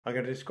I'm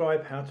going to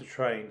describe how to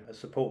train a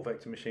support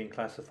vector machine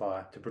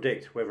classifier to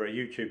predict whether a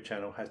YouTube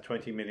channel has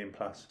 20 million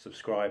plus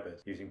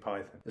subscribers using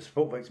Python. The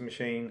support vector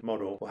machine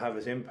model will have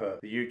as input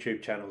the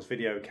YouTube channel's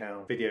video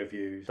count, video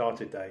views,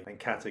 started date and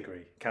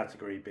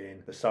category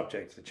being the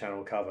subject the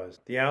channel covers.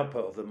 The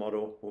output of the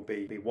model will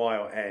be Y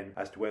or N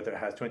as to whether it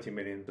has 20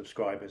 million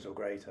subscribers or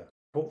greater.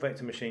 Support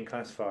vector machine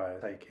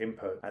classifiers take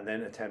input and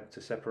then attempt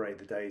to separate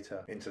the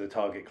data into the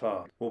target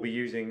class. We'll be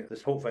using the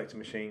support vector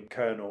machine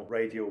kernel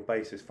radial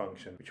basis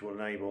function, which will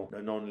enable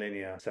a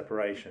non-linear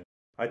separation.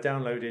 I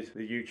downloaded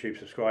the YouTube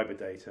subscriber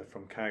data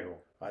from Kaggle.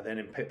 I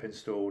then pip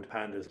installed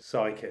pandas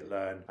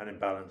scikit-learn and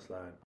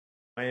imbalance-learn.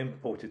 I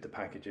imported the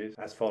packages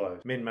as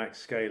follows. Min-max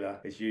scaler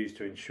is used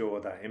to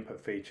ensure that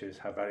input features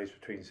have values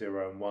between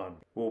 0 and 1.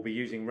 We'll be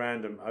using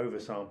random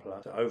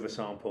oversampler to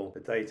oversample the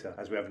data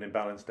as we have an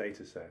imbalanced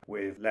data set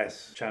with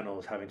less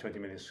channels having 20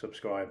 million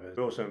subscribers.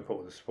 We also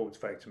import the support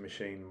vector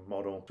machine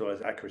model as well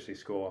as accuracy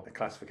score and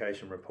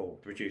classification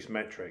report to produce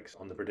metrics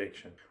on the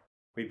prediction.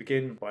 We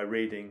begin by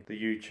reading the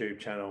YouTube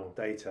channel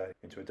data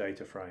into a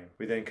data frame.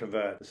 We then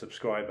convert the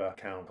subscriber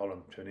count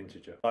column to an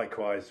integer.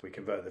 Likewise, we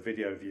convert the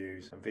video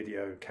views and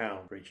video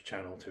count for each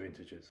channel to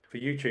integers. For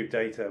YouTube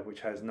data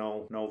which has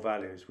null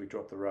values, we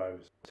drop the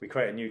rows. We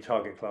create a new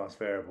target class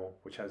variable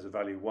which has a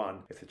value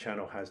 1 if the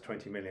channel has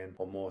 20 million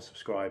or more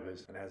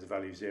subscribers and has a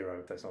value 0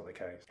 if that's not the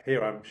case.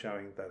 Here I'm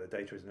showing that the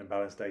data is an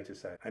imbalanced data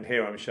set, and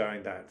here I'm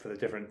showing that for the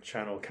different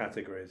channel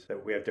categories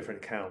that we have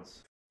different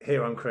counts.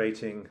 Here I'm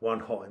creating one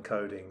hot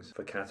encodings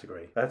for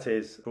category. That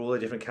is, for all the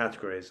different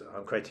categories,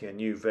 I'm creating a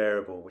new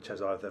variable which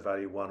has either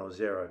value 1 or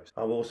 0.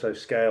 I'll also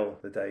scale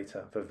the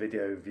data for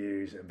video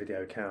views and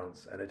video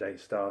counts and a date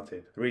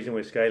started. The reason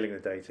we're scaling the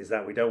data is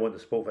that we don't want the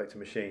support vector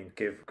machine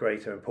to give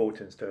greater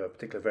importance to a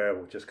particular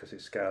variable just because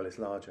its scale is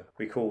larger.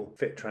 We call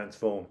fit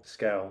transform to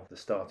scale the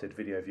started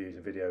video views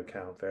and video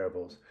count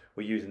variables.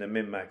 We're using a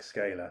min-max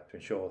scaler to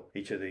ensure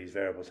each of these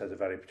variables has a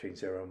value between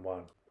 0 and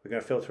 1. We're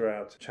going to filter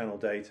out channel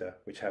data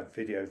which have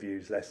video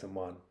views less than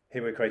 1.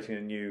 Here we're creating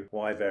a new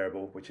Y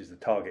variable which is the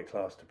target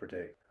class to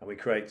predict, and we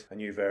create a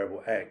new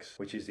variable X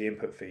which is the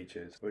input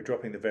features. We're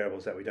dropping the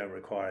variables that we don't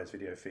require as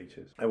video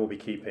features, and we'll be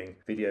keeping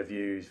video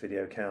views,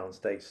 video counts,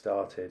 date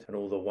started and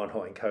all the one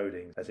hot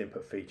encodings as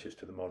input features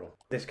to the model.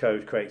 This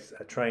code creates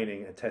a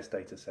training and test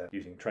data set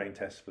using train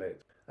test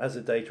split. As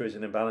the data is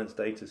an imbalanced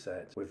data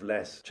set with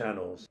less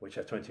channels which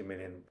have 20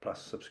 million plus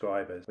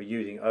subscribers, we're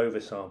using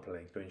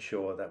oversampling to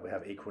ensure that we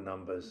have equal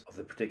numbers of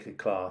the predicted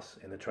class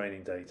in the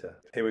training data.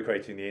 Here we're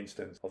creating the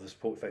instance of the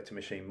support vector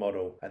machine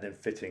model and then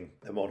fitting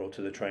the model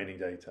to the training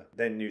data.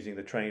 Then using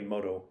the trained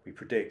model, we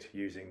predict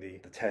using the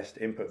test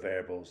input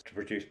variables to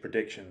produce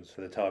predictions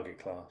for the target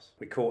class.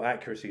 We call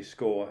accuracy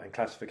score and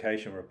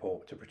classification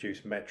report to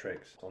produce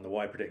metrics on the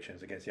Y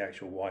predictions against the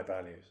actual Y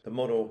values. The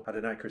model had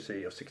an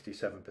accuracy of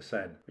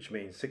 67%, which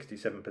means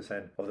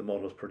 67% of the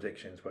model's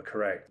predictions were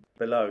correct.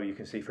 Below you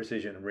can see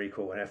precision and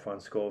recall and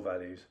F1 score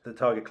values. The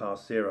target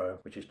class 0,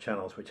 which is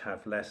channels which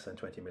have less than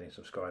 20 million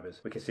subscribers,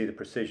 we can see the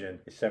precision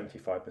is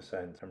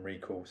 75% and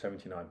recall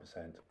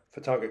 79%. For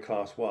target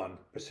class 1,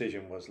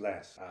 precision was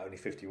less at only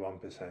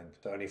 51%.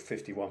 So only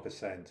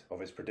 51%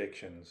 of its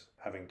predictions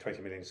having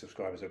 20 million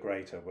subscribers or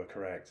greater were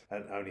correct,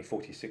 and only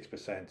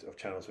 46% of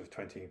channels with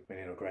 20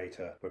 million or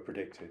greater were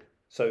predicted.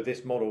 So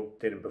this model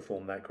didn't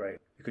perform that great.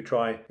 You could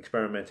try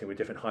experimenting with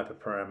different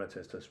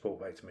hyperparameters to the support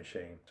vector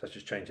machine, such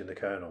as changing the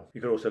kernel.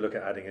 You could also look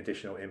at adding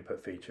additional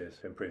input features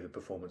to improve the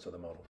performance of the model.